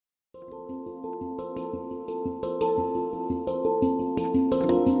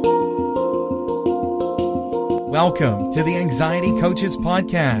Welcome to the Anxiety Coaches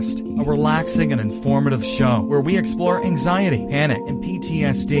Podcast, a relaxing and informative show where we explore anxiety, panic, and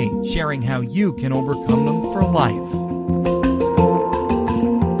PTSD, sharing how you can overcome them for life.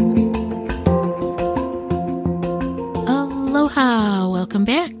 Aloha! Welcome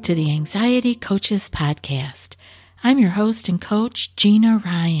back to the Anxiety Coaches Podcast. I'm your host and coach, Gina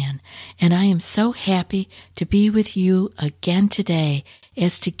Ryan, and I am so happy to be with you again today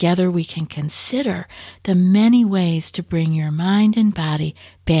as together we can consider the many ways to bring your mind and body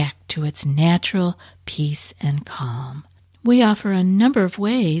back to its natural peace and calm. We offer a number of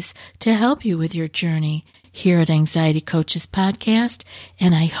ways to help you with your journey here at Anxiety Coaches Podcast,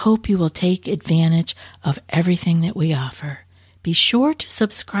 and I hope you will take advantage of everything that we offer. Be sure to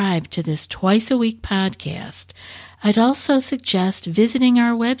subscribe to this twice-a-week podcast. I'd also suggest visiting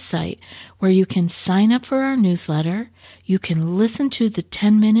our website where you can sign up for our newsletter, you can listen to the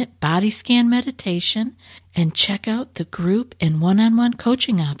 10-minute body scan meditation, and check out the group and one-on-one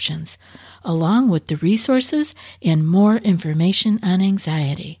coaching options, along with the resources and more information on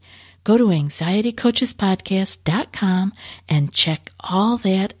anxiety. Go to anxietycoachespodcast.com and check all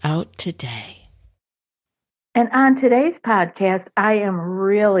that out today. And on today's podcast, I am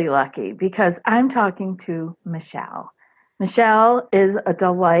really lucky because I'm talking to Michelle. Michelle is a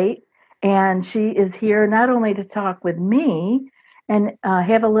delight, and she is here not only to talk with me and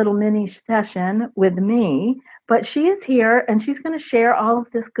have a little mini session with me, but she is here and she's going to share all of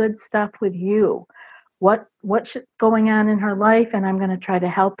this good stuff with you. What's going on in her life, and I'm going to try to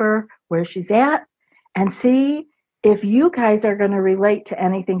help her where she's at and see if you guys are going to relate to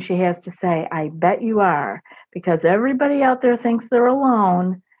anything she has to say. I bet you are, because everybody out there thinks they're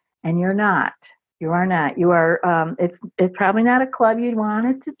alone, and you're not. You are not. You are. It's probably not a club you'd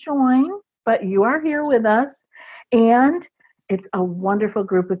wanted to join, but you are here with us, and it's a wonderful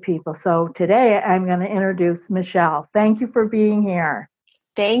group of people. So today I'm going to introduce Michelle. Thank you for being here.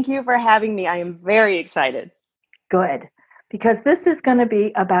 Thank you for having me. I am very excited. Good, because this is going to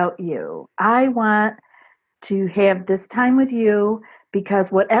be about you. I want to have this time with you because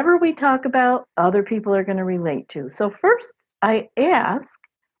whatever we talk about, other people are going to relate to. So first, I ask,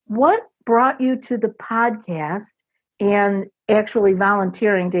 what brought you to the podcast and actually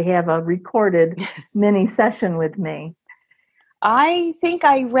volunteering to have a recorded mini session with me? I think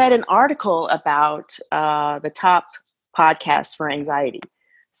I read an article about the top podcasts for anxiety.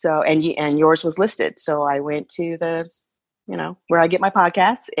 So, and yours was listed. So I went to the, where I get my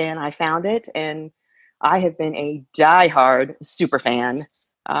podcasts, and I found it, and I have been a diehard super fan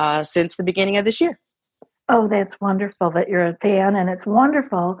since the beginning of this year. Oh, that's wonderful that you're a fan, and it's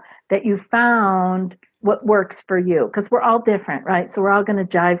wonderful that you found what works for you, because we're all different, right? So we're all going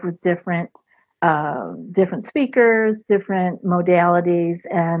to jive with different speakers, different modalities,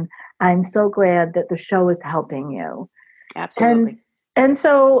 and I'm so glad that the show is helping you. Absolutely. And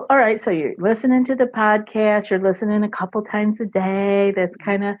so, all right, so you're listening to the podcast, you're listening a couple times a day. That's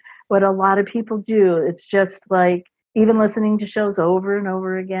kind of what a lot of people do. It's just like even listening to shows over and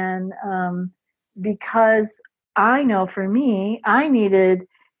over again, because I know for me, I needed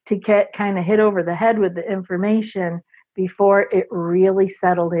to get kind of hit over the head with the information before it really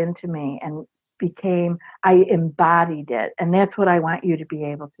settled into me and I embodied it. And that's what I want you to be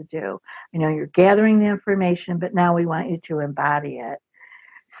able to do. You're gathering the information, but now we want you to embody it.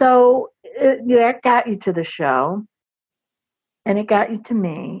 So that got you to the show. And it got you to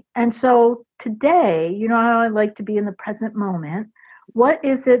me. And so today, how I like to be in the present moment. What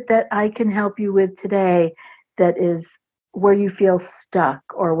is it that I can help you with today that is where you feel stuck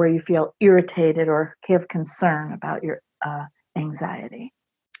or where you feel irritated or have concern about your anxiety?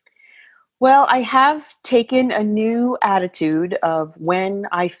 Well, I have taken a new attitude of when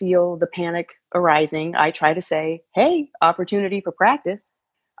I feel the panic arising, I try to say, hey, opportunity for practice.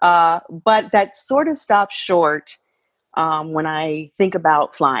 But that sort of stops short when I think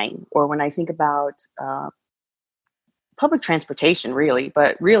about flying or when I think about public transportation, really.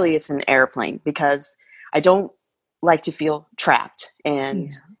 But really, it's an airplane because I don't like to feel trapped.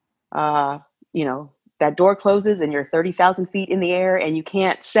 And, that door closes and you're 30,000 feet in the air and you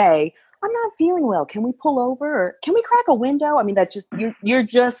can't say, I'm not feeling well. Can we pull over? Or can we crack a window? I mean, that's just, you're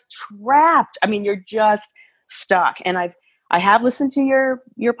just trapped. I mean, you're just stuck. And I have listened to your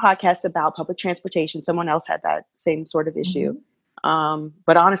podcast about public transportation. Someone else had that same sort of issue. Mm-hmm.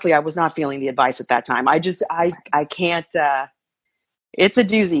 But honestly, I was not feeling the advice at that time. I can't, it's a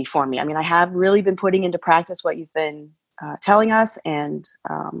doozy for me. I mean, I have really been putting into practice what you've been telling us. And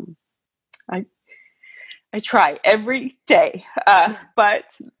I try every day,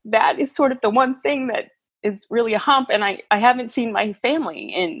 but that is sort of the one thing that is really a hump. And I haven't seen my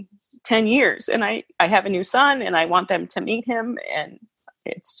family in 10 years, and I have a new son, and I want them to meet him. And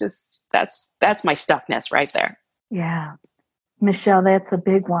it's just, that's my stuckness right there. Yeah. Michelle, that's a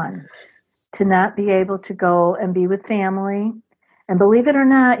big one. To not be able to go and be with family. And believe it or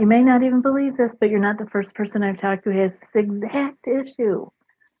not, you may not even believe this, but you're not the first person I've talked to who has this exact issue.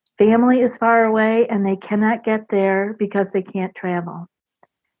 Family is far away and they cannot get there because they can't travel.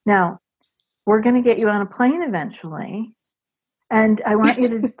 Now, we're going to get you on a plane eventually. And I want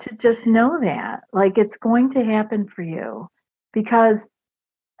you to just know that, like, it's going to happen for you, because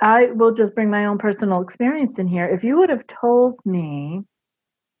I will just bring my own personal experience in here. If you would have told me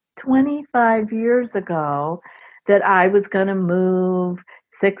 25 years ago that I was going to move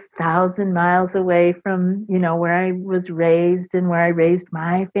 6,000 miles away from, where I was raised and where I raised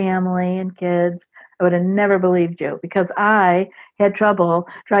my family and kids, I would have never believed you, because I had trouble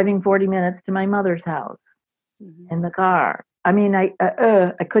driving 40 minutes to my mother's house in the car. I mean, I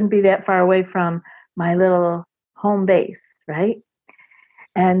couldn't be that far away from my little home base, right?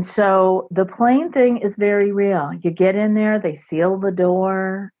 And so the plane thing is very real. You get in there, they seal the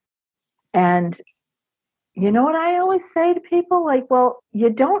door. And you know what I always say to people? Like, well,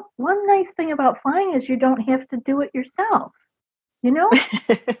 one nice thing about flying is you don't have to do it yourself, I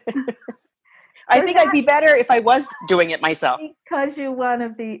think I'd be better if I was doing it myself. Because you want to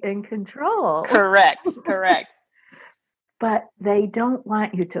be in control. Correct. But they don't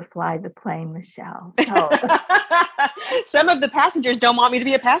want you to fly the plane, Michelle. So some of the passengers don't want me to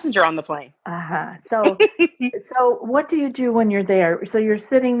be a passenger on the plane. So what do you do when you're there? So you're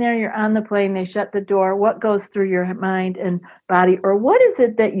sitting there, you're on the plane, they shut the door. What goes through your mind and body? Or what is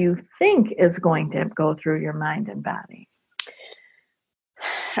it that you think is going to go through your mind and body?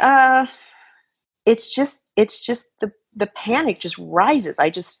 It's just the panic just rises.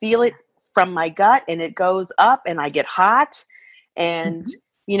 I just feel it from my gut, and it goes up, and I get hot, and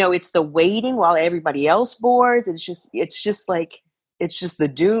it's the waiting while everybody else boards. It's just the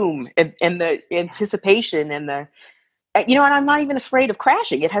doom and the anticipation and and I'm not even afraid of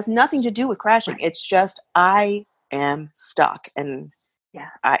crashing. It has nothing to do with crashing. Right. It's just, I am stuck, and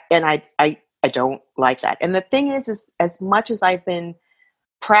I don't like that. And the thing is as much as I've been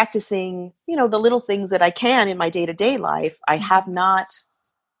practicing, the little things that I can in my day-to-day life, I have not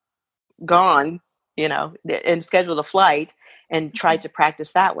gone, and scheduled a flight and tried to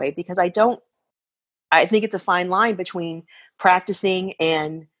practice that way, because I think it's a fine line between practicing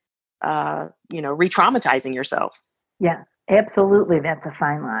and, re-traumatizing yourself. Yes, absolutely. That's a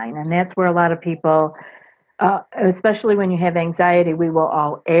fine line. And that's where a lot of people, especially when you have anxiety, we will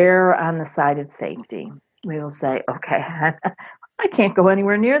all err on the side of safety. We will say, okay, I can't go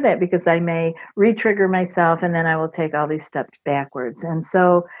anywhere near that because I may re-trigger myself, and then I will take all these steps backwards. And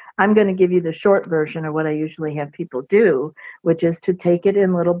so I'm going to give you the short version of what I usually have people do, which is to take it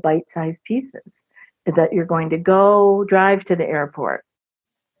in little bite-sized pieces. That you're going to go drive to the airport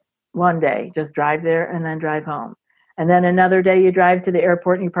one day, just drive there and then drive home. And then another day you drive to the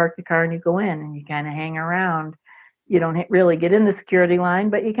airport and you park the car and you go in and you kind of hang around. You don't really get in the security line,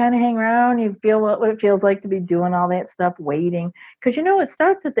 but you kind of hang around. You feel what it feels like to be doing all that stuff, waiting. Because, it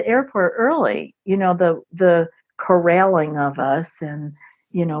starts at the airport early, the corralling of us. And,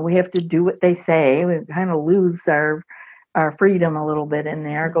 we have to do what they say. We kind of lose our freedom a little bit in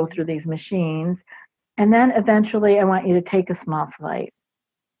there, go through these machines. And then eventually I want you to take a small flight.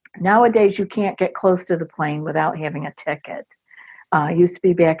 Nowadays, you can't get close to the plane without having a ticket. Used to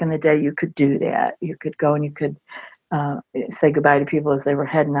be back in the day, you could do that. You could go and you could say goodbye to people as they were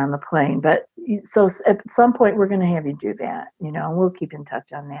heading on the plane. But so at some point, we're going to have you do that, and we'll keep in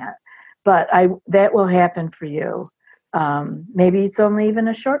touch on that. But that will happen for you. Maybe it's only even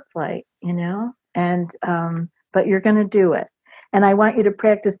a short flight, and but you're going to do it. And I want you to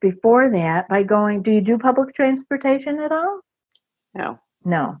practice before that by going, do you do public transportation at all?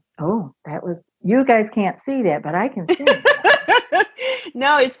 No. Oh, you guys can't see that, but I can see it.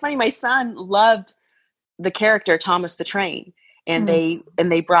 No, it's funny. My son loved the character Thomas the Train, and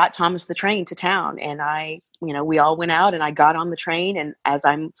they brought Thomas the Train to town, and we all went out, and I got on the train, and as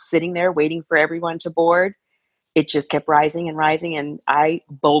I'm sitting there waiting for everyone to board, it just kept rising and rising, and I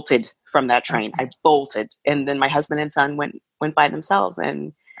bolted from that train. Okay. I bolted, and then my husband and son went by themselves,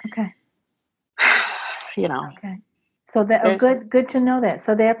 and okay. Okay. So good to know that.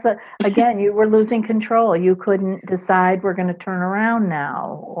 So that's again, you were losing control. You couldn't decide we're going to turn around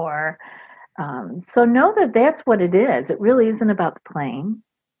now, or so know that that's what it is. It really isn't about the plane.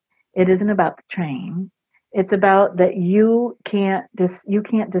 It isn't about the train. It's about that you can't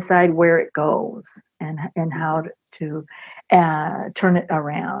decide where it goes and how to turn it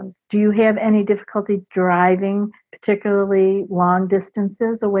around. Do you have any difficulty driving particularly long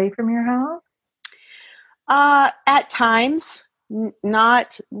distances away from your house? At times,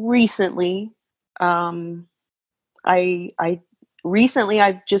 not recently. I recently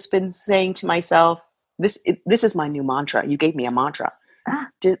I've just been saying to myself, this is my new mantra. You gave me a mantra.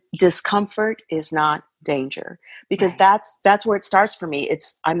 Discomfort is not danger, because Right. that's where it starts for me.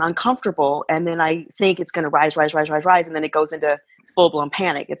 I'm uncomfortable, and then I think it's going to rise, and then it goes into full-blown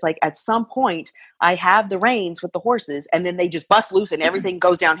panic. It's like at some point I have the reins with the horses, and then they just bust loose and everything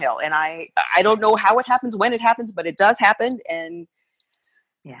goes downhill. And I don't know how it happens, when it happens, but it does happen, and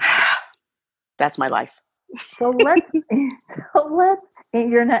Yeah. that's my life. So and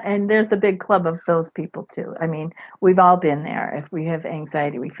you're not, and there's a big club of those people too. I mean, we've all been there. If we have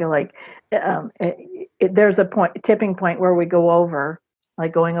anxiety, we feel like there's a tipping point where we go over,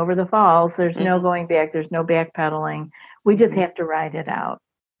 like going over the falls. There's no going back. There's no backpedaling. We just have to ride it out.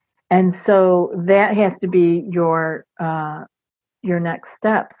 And so that has to be your next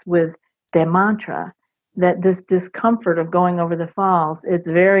steps with the mantra, that this discomfort of going over the falls, it's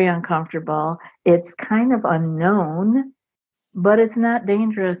very uncomfortable. It's kind of unknown, but it's not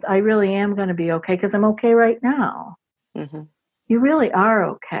dangerous. I really am going to be okay because I'm okay right now. Mm-hmm. You really are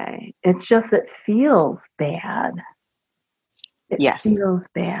okay. It's just it feels bad. It feels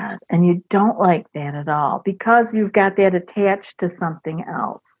bad. And you don't like that at all because you've got that attached to something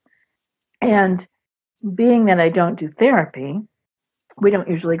else. And being that I don't do therapy, we don't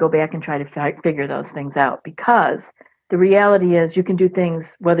usually go back and try to figure those things out, because the reality is you can do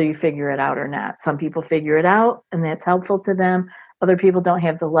things whether you figure it out or not. Some people figure it out and that's helpful to them. Other people don't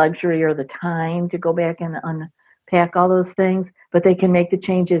have the luxury or the time to go back and unpack all those things, but they can make the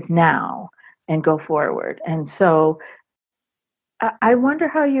changes now and go forward. And so I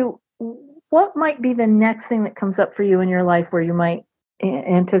wonder what might be the next thing that comes up for you in your life where you might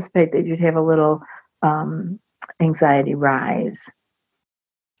anticipate that you'd have a little anxiety rise?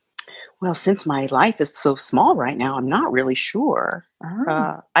 Well, since my life is so small right now, I'm not really sure.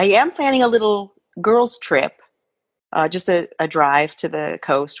 Oh. I am planning a little girls' trip, just a drive to the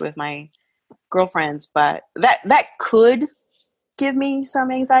coast with my girlfriends, but that could give me some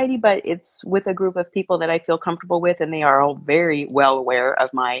anxiety, but it's with a group of people that I feel comfortable with, and they are all very well aware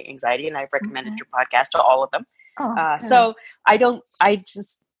of my anxiety, and I've recommended your podcast to all of them. Oh, so I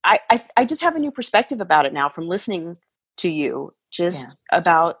just have a new perspective about it now from listening to you, just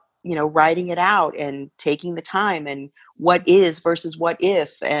about, writing it out and taking the time and what is versus what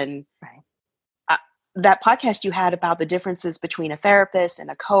if. And that podcast you had about the differences between a therapist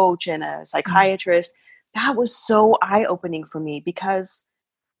and a coach and a psychiatrist, that was so eye-opening for me, because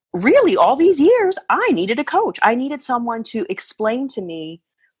really all these years I needed a coach. I needed someone to explain to me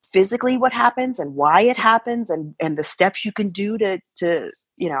physically what happens and why it happens and the steps you can do to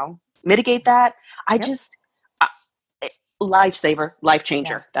mitigate that. Lifesaver, life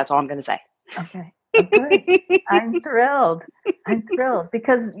changer. Yeah. That's all I'm going to say. Okay. Oh, good. I'm thrilled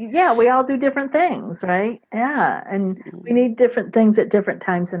because we all do different things, right? Yeah. And we need different things at different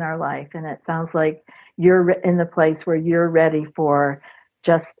times in our life. And it sounds like you're in the place where you're ready for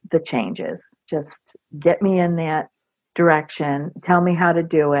just the changes. Just get me in that direction. Tell me how to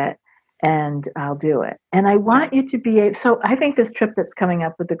do it and I'll do it. And I want you to be so I think this trip that's coming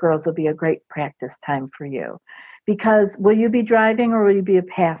up with the girls will be a great practice time for you, because will you be driving or will you be a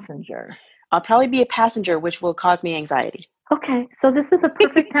passenger? I'll probably be a passenger, which will cause me anxiety. Okay, so this is a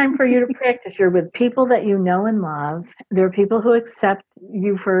perfect time for you to practice. You're with people that you know and love. There are people who accept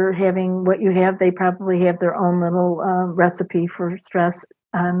you for having what you have. They probably have their own little recipe for stress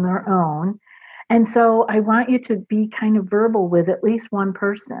on their own. And so I want you to be kind of verbal with at least one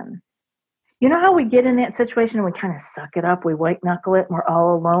person. You know how we get in that situation and we kind of suck it up, we white knuckle it, and we're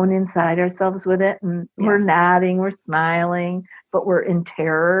all alone inside ourselves with it, and we're nodding, we're smiling, but we're in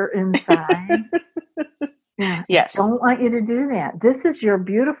terror inside. Yes. I don't want you to do that. This is your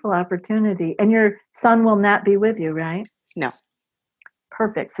beautiful opportunity, and your son will not be with you, right? No.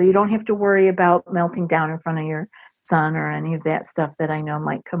 Perfect. So you don't have to worry about melting down in front of your son or any of that stuff that I know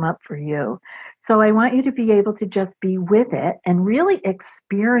might come up for you. So I want you to be able to just be with it and really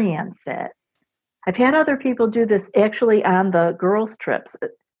experience it. I've had other people do this actually on the girls' trips.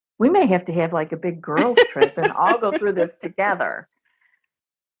 We may have to have like a big girls' trip and all go through this together.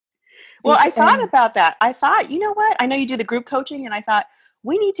 Well, I thought about that. I thought, you know what? I know you do the group coaching, and I thought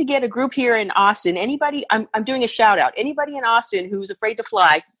we need to get a group here in Austin. Anybody, I'm doing a shout out. Anybody in Austin who's afraid to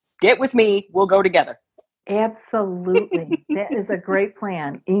fly, get with me. We'll go together. Absolutely. That is a great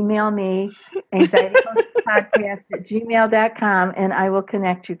plan. Email me, anxietypodcast@gmail.com, and I will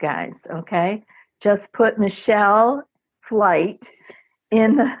connect you guys, okay? Just put Michelle Flight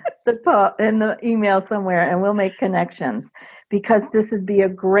in in the email somewhere, and we'll make connections, because this would be a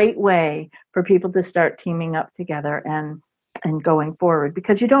great way for people to start teaming up together and going forward.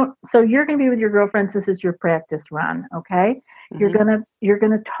 Because so you're going to be with your girlfriends. This is your practice run. Okay. Mm-hmm. You're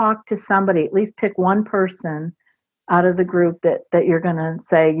going to talk to somebody, at least pick one person out of the group that you're going to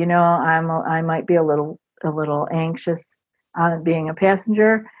say, I might be a little anxious on being a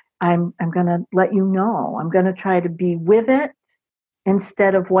passenger. I'm going to let you know. I'm going to try to be with it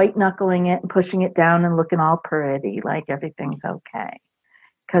instead of white knuckling it and pushing it down and looking all pretty like everything's okay.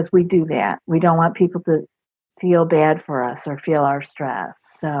 Because we do that. We don't want people to feel bad for us or feel our stress.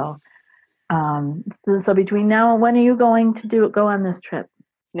 So between now and when are you going to go on this trip?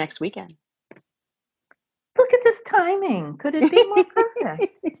 Next weekend. Look at this timing. Could it be more perfect?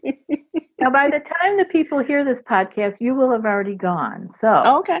 Now, by the time the people hear this podcast, you will have already gone. So,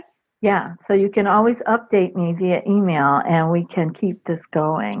 okay. Yeah. So you can always update me via email, and we can keep this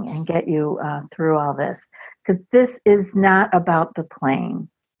going and get you through all this. Because this is not about the plane.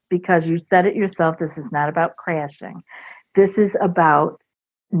 Because you said it yourself, this is not about crashing. This is about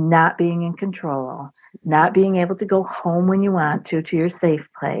not being in control, not being able to go home when you want to your safe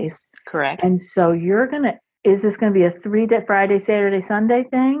place. Correct. And so is this going to be a 3-day, Friday, Saturday, Sunday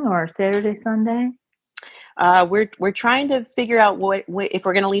thing, or Saturday, Sunday? We're trying to figure out if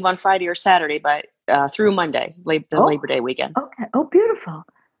we're going to leave on Friday or Saturday, but through Monday, Labor Day weekend. Okay. Oh, beautiful.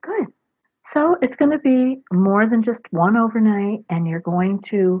 Good. So it's going to be more than just one overnight, and you're going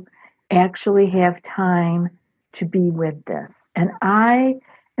to actually have time to be with this. And I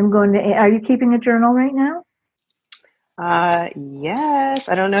am are you keeping a journal right now? Yes.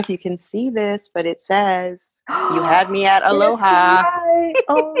 I don't know if you can see this, but it says, you had me at Aloha. Right.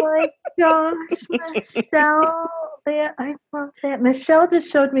 Oh my gosh, Michelle. I love that. Michelle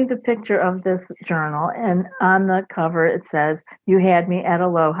just showed me the picture of this journal, and on the cover it says, "You had me at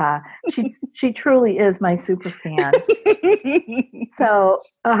Aloha." She truly is my super fan. So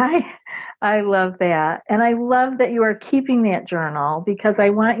I love that, and I love that you are keeping that journal, because I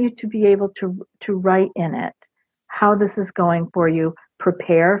want you to be able to write in it how this is going for you.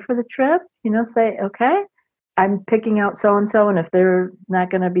 Prepare for the trip. Say, okay, I'm picking out so-and-so, and if they're not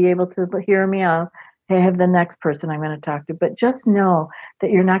going to be able to hear me, I'll have the next person I'm going to talk to. But just know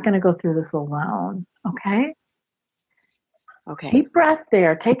that you're not going to go through this alone, okay? Okay. Deep breath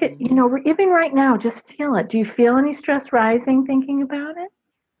there. Take it, even right now, just feel it. Do you feel any stress rising thinking about it?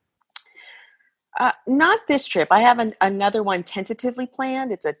 Not this trip. I have another one tentatively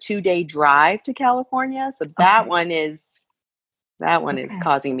planned. It's a 2-day drive to California. So that one is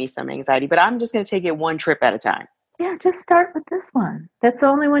causing me some anxiety, but I'm just going to take it one trip at a time. Yeah, just start with this one. That's the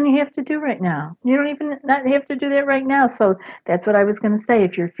only one you have to do right now. You don't even not have to do that right now. So that's what I was going to say.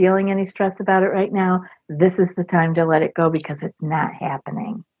 If you're feeling any stress about it right now, this is the time to let it go, because it's not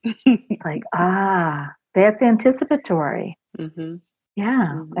happening. Like, that's anticipatory. Mm-hmm.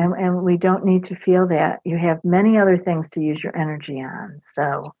 Yeah. Mm-hmm. And we don't need to feel that. You have many other things to use your energy on.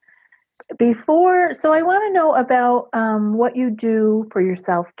 So I want to know about what you do for your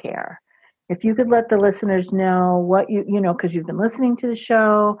self-care. If you could let the listeners know what because you've been listening to the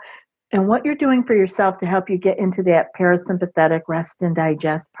show, and what you're doing for yourself to help you get into that parasympathetic rest and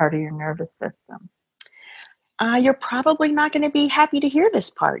digest part of your nervous system. You're probably not going to be happy to hear this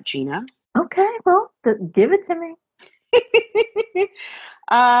part, Gina. Okay, well, give it to me.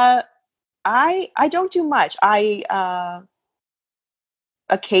 I don't do much. I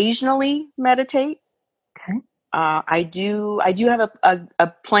occasionally meditate. Okay. I do have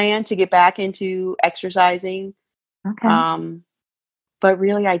a plan to get back into exercising. Okay. But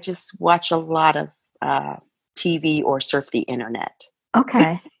really, I just watch a lot of TV or surf the internet.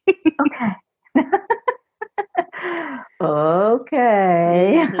 Okay. Okay.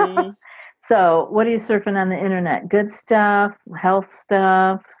 Okay. Mm-hmm. So, what are you surfing on the internet? Good stuff, health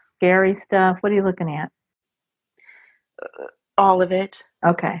stuff, scary stuff? What are you looking at? All of it.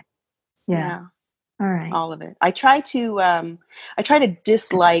 Okay. Yeah. All right. All of it. I try to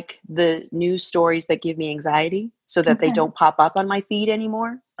dislike the news stories that give me anxiety, so that they don't pop up on my feed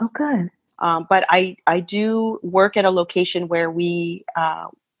anymore. Oh, good. But I do work at a location where we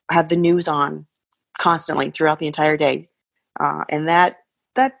have the news on constantly throughout the entire day, and that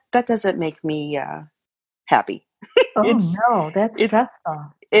doesn't make me happy. Oh no, that's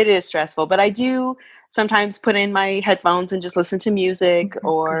stressful. It is stressful, but I do sometimes put in my headphones and just listen to music,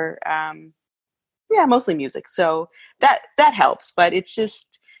 or mostly music. So that helps, but it's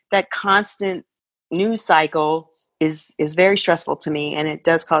just that constant news cycle is very stressful to me, and it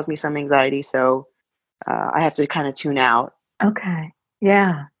does cause me some anxiety. So I have to kind of tune out. Okay.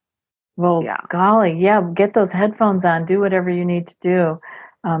 Yeah. Well, golly, get those headphones on. Do whatever you need to do.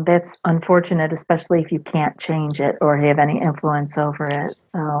 That's unfortunate, especially if you can't change it or have any influence over it.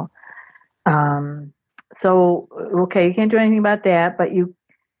 Um, okay, you can't do anything about that, but you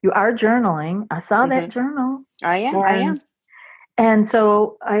are journaling. I saw that Mm-hmm. journal. I am. And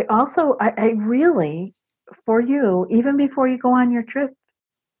so I really, for you, even before you go on your trip,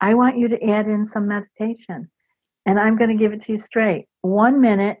 I want you to add in some meditation. And I'm going to give it to you straight. 1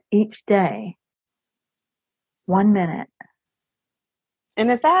 minute each day. 1 minute. And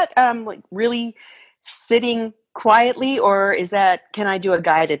is that like really sitting quietly, or can I do a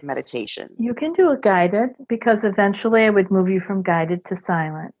guided meditation? You can do a guided, because eventually I would move you from guided to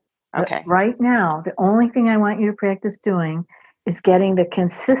silent. But Okay. right now, the only thing I want you to practice doing is getting the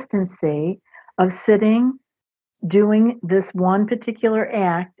consistency of sitting, doing this one particular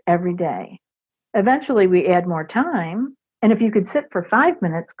act every day. Eventually, we add more time. And if you could sit for 5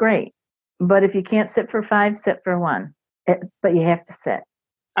 minutes, great. But if you can't sit for 5, sit for 1. But you have to sit.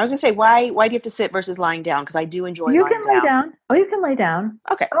 I was going to say, why do you have to sit versus lying down? Because I do enjoy You lying can lay down. Oh, you can lay down.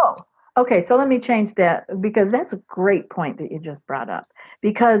 Okay. Oh, okay. So let me change that, because that's a great point that you just brought up.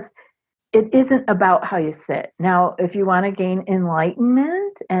 Because it isn't about how you sit. Now, if you want to gain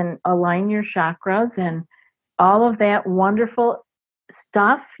enlightenment and align your chakras and all of that wonderful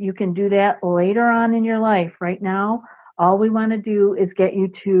stuff, you can do that later on in your life. Right now, all we want to do is get you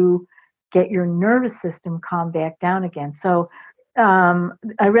to get your nervous system calmed back down again. So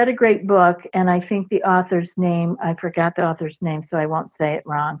I read a great book, and I think the author's name, I forgot the author's name, so I won't say it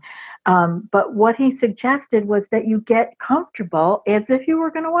wrong. But what he suggested was that you get comfortable as if you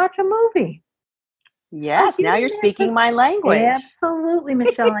were going to watch a movie. Yes, now you're speaking my language. Absolutely,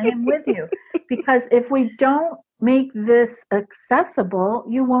 Michelle, I am with you. Because if we don't make this accessible,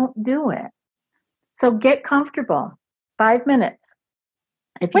 you won't do it. So get comfortable. 5 minutes.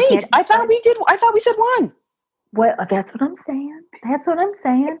 Wait, I thought we said 1. Well, that's what I'm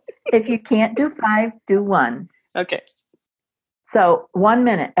saying. If you can't do 5, do 1. Okay. So 1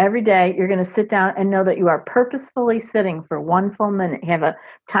 minute every day, you're going to sit down and know that you are purposefully sitting for 1 full minute. Have a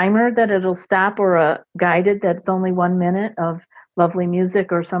timer that it'll stop, or a guided that's only 1 minute of lovely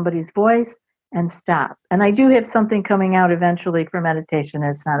music or somebody's voice, and stop. And I do have something coming out eventually for meditation.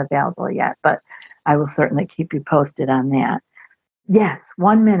 It's not available yet, but I will certainly keep you posted on that. Yes,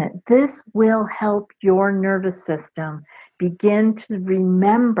 1 minute. This will help your nervous system begin to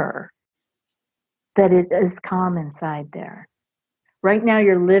remember that it is calm inside there. Right now,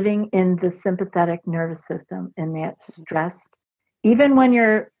 you're living in the sympathetic nervous system, and that's stressed. Even when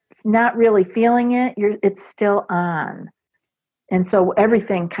you're not really feeling it, it's still on. And so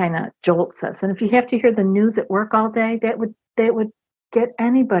everything kind of jolts us. And if you have to hear the news at work all day, that would get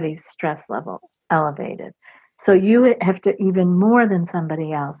anybody's stress level elevated. So you have to, even more than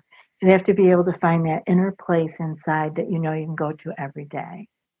somebody else, you have to be able to find that inner place inside that you know you can go to every day.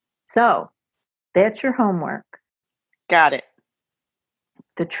 So that's your homework. Got it.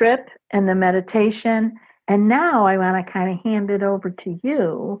 The trip and the meditation. And now I want to kind of hand it over to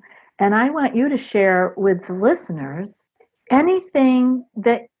you. And I want you to share with the listeners anything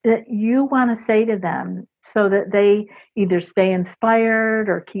that you want to say to them, so that they either stay inspired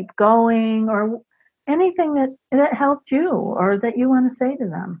or keep going, or anything that helped you or that you want to say to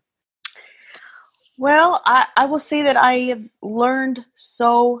them. Well, I will say that I have learned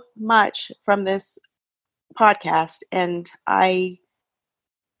so much from this podcast, and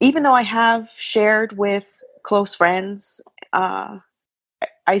even though I have shared with close friends, I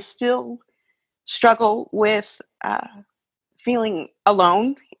still struggle with feeling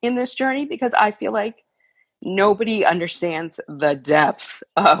alone in this journey, because I feel like nobody understands the depth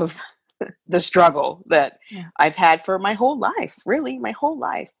of the struggle that I've had for my whole life, really my whole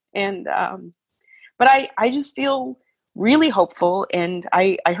life. And, but I just feel really hopeful. And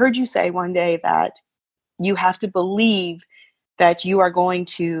I heard you say one day that you have to believe that you are going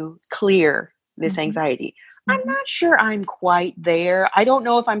to clear this anxiety. I'm not sure I'm quite there. I don't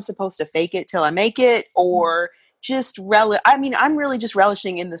know if I'm supposed to fake it till I make it, or just I'm really just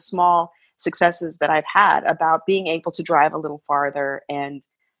relishing in the small successes that I've had, about being able to drive a little farther and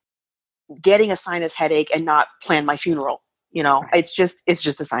getting a sinus headache and not plan my funeral. It's just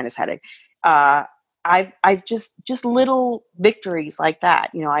a sinus headache. I've just little victories like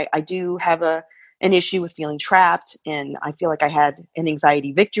that. I do have an issue with feeling trapped, and I feel like I had an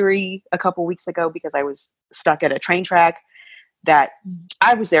anxiety victory a couple weeks ago, because I was stuck at a train track that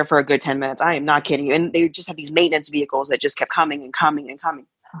I was there for a good 10 minutes. I am not kidding you. And they just had these maintenance vehicles that just kept coming and coming and coming.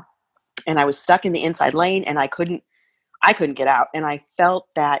 And I was stuck in the inside lane, and I couldn't get out. And I felt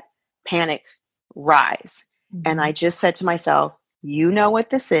that panic rise. And I just said to myself, you know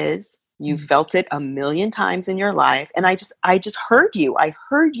what this is. You felt it a million times in your life. And I just heard you. I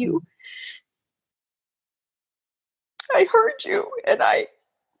heard you. I heard you, and I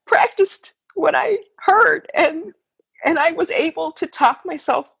practiced what I heard, and I was able to talk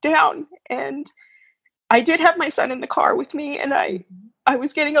myself down. And I did have my son in the car with me, and I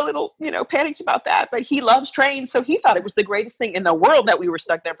was getting a little, panicked about that, but he loves trains. So he thought it was the greatest thing in the world that we were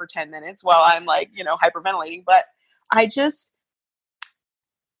stuck there for 10 minutes while I'm like, hyperventilating. But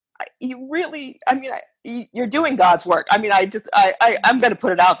you're doing God's work. I'm going to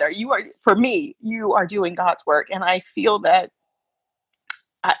put it out there. For me, you are doing God's work. And I feel that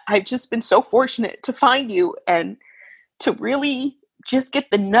I've just been so fortunate to find you and to really just get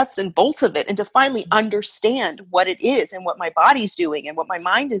the nuts and bolts of it and to finally understand what it is and what my body's doing and what my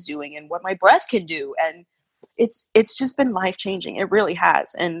mind is doing and what my breath can do. And it's just been life-changing. It really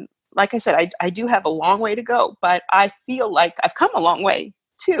has. And like I said, I do have a long way to go, but I feel like I've come a long way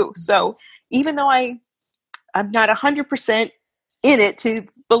too. So even though I'm not 100% in it to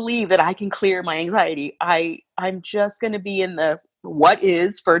believe that I can clear my anxiety, I'm just going to be in the what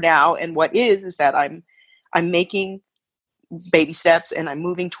is for now. And what is that I'm making baby steps and I'm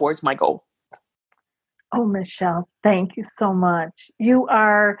moving towards my goal. Oh, Michelle, thank you so much. You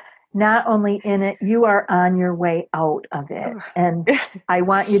are not only in it, you are on your way out of it. And I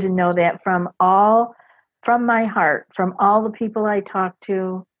want you to know that from my heart, from all the people I talk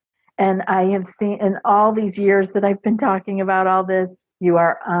to, and I have seen in all these years that I've been talking about all this, you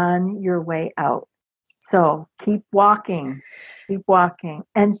are on your way out. So keep walking.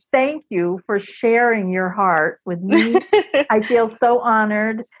 And thank you for sharing your heart with me. I feel so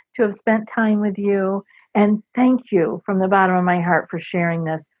honored to have spent time with you. And thank you from the bottom of my heart for sharing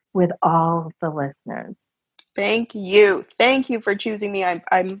this with all the listeners. Thank you. Thank you for choosing me. I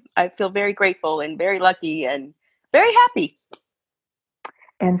feel very grateful and very lucky and very happy.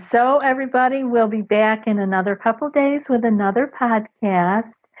 And so everybody, we'll be back in another couple of days with another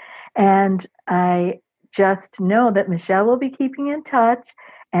podcast. And I just know that Michelle will be keeping in touch.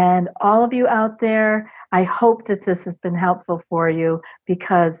 And all of you out there, I hope that this has been helpful for you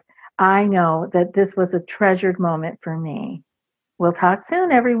because I know that this was a treasured moment for me. We'll talk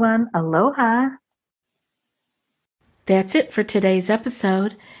soon, everyone. Aloha. That's it for today's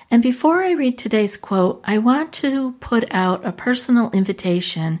episode. And before I read today's quote, I want to put out a personal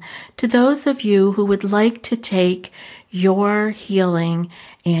invitation to those of you who would like to take your healing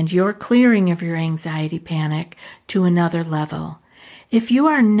and your clearing of your anxiety panic to another level. If you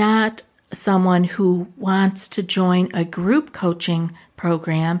are not someone who wants to join a group coaching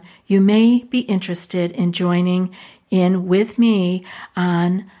program, you may be interested in joining in with me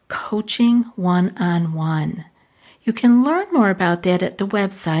on Coaching One-on-One. You can learn more about that at the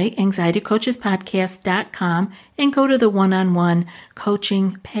website, anxietycoachespodcast.com, and go to the one-on-one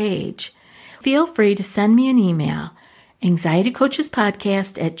coaching page. Feel free to send me an email,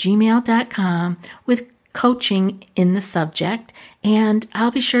 anxietycoachespodcast@gmail.com, with coaching in the subject, and I'll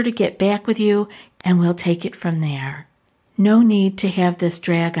be sure to get back with you, and we'll take it from there. No need to have this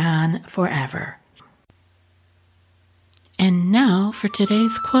drag on forever. And now for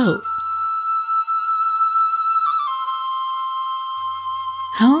today's quote.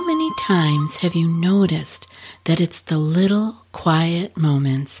 How many times have you noticed that it's the little quiet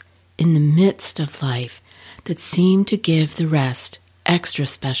moments in the midst of life that seem to give the rest extra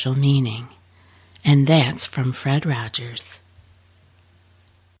special meaning? And that's from Fred Rogers.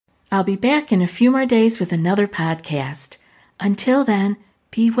 I'll be back in a few more days with another podcast. Until then,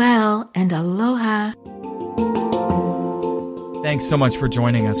 be well and aloha. Thanks so much for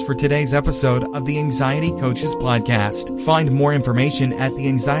joining us for today's episode of the Anxiety Coaches Podcast. Find more information at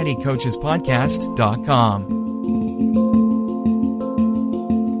theanxietycoachespodcast.com.